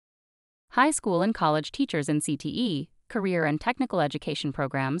High school and college teachers in CTE, Career and Technical Education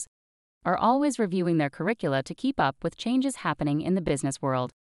programs, are always reviewing their curricula to keep up with changes happening in the business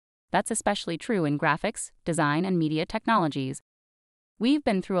world. That's especially true in graphics, design, and media technologies. We've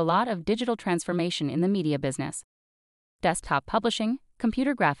been through a lot of digital transformation in the media business. Desktop publishing,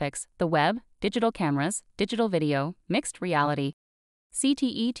 computer graphics, the web, digital cameras, digital video, mixed reality.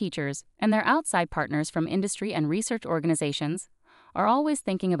 CTE teachers and their outside partners from industry and research organizations are always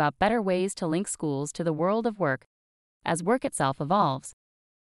thinking about better ways to link schools to the world of work as work itself evolves.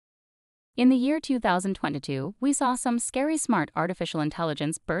 In the year 2022, we saw some scary smart artificial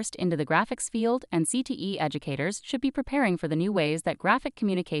intelligence burst into the graphics field, and CTE educators should be preparing for the new ways that graphic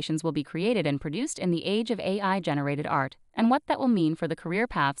communications will be created and produced in the age of AI-generated art, and what that will mean for the career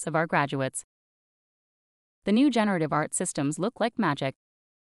paths of our graduates. The new generative art systems look like magic.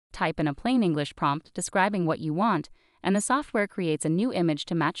 Type in a plain English prompt describing what you want, and the software creates a new image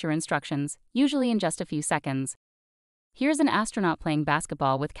to match your instructions, usually in just a few seconds. Here's an astronaut playing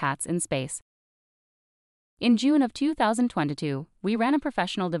basketball with cats in space. In June of 2022, we ran a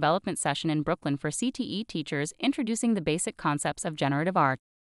professional development session in Brooklyn for CTE teachers introducing the basic concepts of generative art.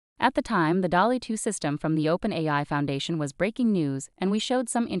 At the time, the DALL-E 2 system from the OpenAI Foundation was breaking news, and we showed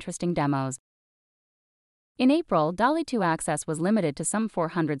some interesting demos. In April, DALL-E 2 access was limited to some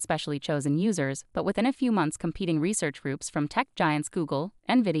 400 specially chosen users, but within a few months, competing research groups from tech giants Google,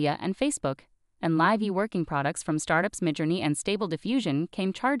 NVIDIA, and Facebook, and live e-working products from startups Midjourney and Stable Diffusion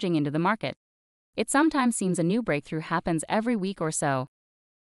came charging into the market. It sometimes seems a new breakthrough happens every week or so.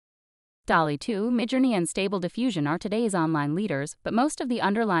 DALL-E 2, Midjourney, and Stable Diffusion are today's online leaders, but most of the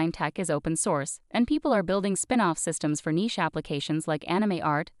underlying tech is open source, and people are building spin-off systems for niche applications like anime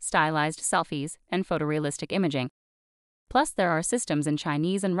art, stylized selfies, and photorealistic imaging. Plus, there are systems in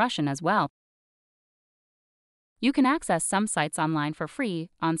Chinese and Russian as well. You can access some sites online for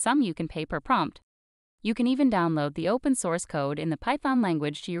free, on some you can pay per prompt. You can even download the open source code in the Python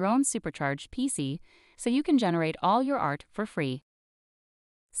language to your own supercharged PC, so you can generate all your art for free.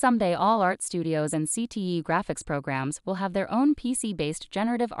 Someday all art studios and CTE graphics programs will have their own PC-based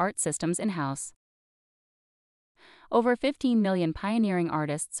generative art systems in-house. Over 15 million pioneering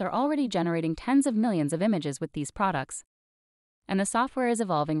artists are already generating tens of millions of images with these products. And the software is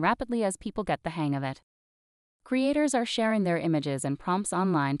evolving rapidly as people get the hang of it. Creators are sharing their images and prompts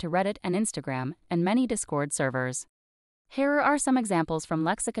online to Reddit and Instagram, and many Discord servers. Here are some examples from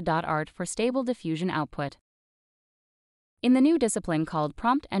Lexica.art for Stable Diffusion output. In the new discipline called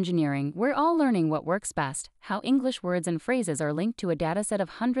prompt engineering, we're all learning what works best, how English words and phrases are linked to a dataset of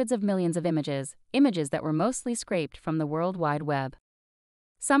hundreds of millions of images that were mostly scraped from the World Wide Web.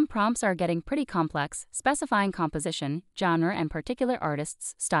 Some prompts are getting pretty complex, specifying composition, genre, and particular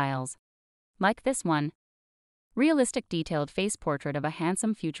artists' styles. Like this one. Realistic detailed face portrait of a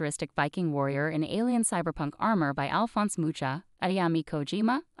handsome futuristic Viking warrior in alien cyberpunk armor by Alphonse Mucha, Ayami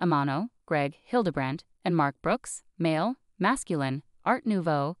Kojima, Amano, Greg Hildebrandt, and Mark Brooks, male, masculine, Art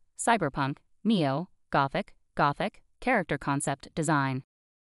Nouveau, cyberpunk, neo, gothic, character concept design.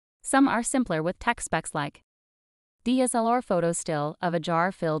 Some are simpler with tech specs like DSLR photo still of a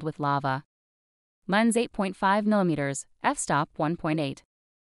jar filled with lava. Lens 8.5mm, f-stop 1.8.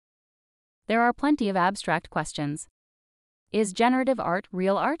 There are plenty of abstract questions. Is generative art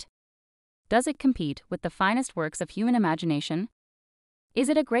real art? Does it compete with the finest works of human imagination? Is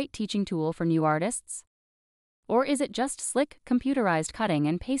it a great teaching tool for new artists? Or is it just slick, computerized cutting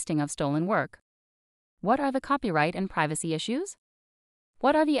and pasting of stolen work? What are the copyright and privacy issues?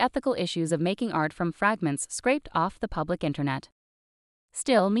 What are the ethical issues of making art from fragments scraped off the public internet?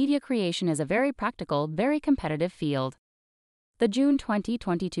 Still, media creation is a very practical, very competitive field. The June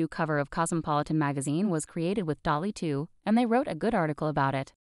 2022 cover of Cosmopolitan magazine was created with DALL-E 2, and they wrote a good article about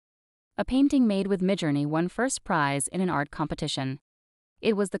it. A painting made with Midjourney won first prize in an art competition.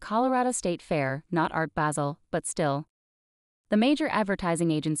 It was the Colorado State Fair, not Art Basel, but still. The major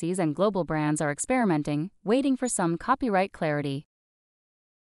advertising agencies and global brands are experimenting, waiting for some copyright clarity.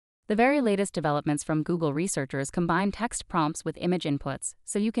 The very latest developments from Google researchers combine text prompts with image inputs,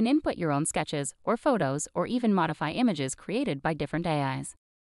 so you can input your own sketches or photos or even modify images created by different AIs.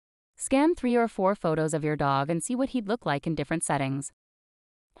 Scan 3 or 4 photos of your dog and see what he'd look like in different settings.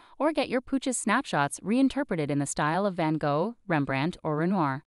 Or get your pooch's snapshots reinterpreted in the style of Van Gogh, Rembrandt, or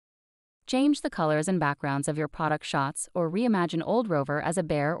Renoir. Change the colors and backgrounds of your product shots or reimagine Old Rover as a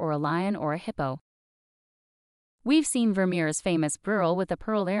bear or a lion or a hippo. We've seen Vermeer's famous Burl with a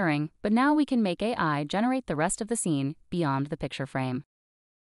pearl earring, but now we can make AI generate the rest of the scene beyond the picture frame.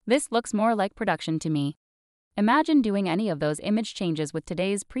 This looks more like production to me. Imagine doing any of those image changes with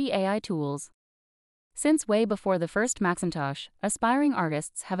today's pre-AI tools. Since way before the first Macintosh, aspiring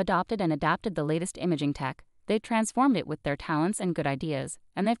artists have adopted and adapted the latest imaging tech. They've transformed it with their talents and good ideas,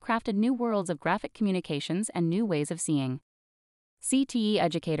 and they've crafted new worlds of graphic communications and new ways of seeing. CTE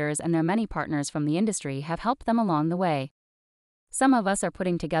educators and their many partners from the industry have helped them along the way. Some of us are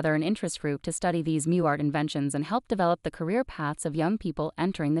putting together an interest group to study these new art inventions and help develop the career paths of young people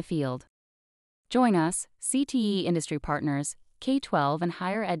entering the field. Join us, CTE industry partners, K-12 and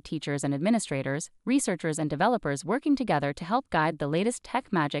higher ed teachers and administrators, researchers and developers working together to help guide the latest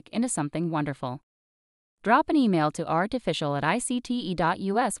tech magic into something wonderful. Drop an email to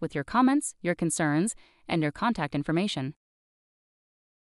artofficial@icte.us with your comments, your concerns, and your contact information.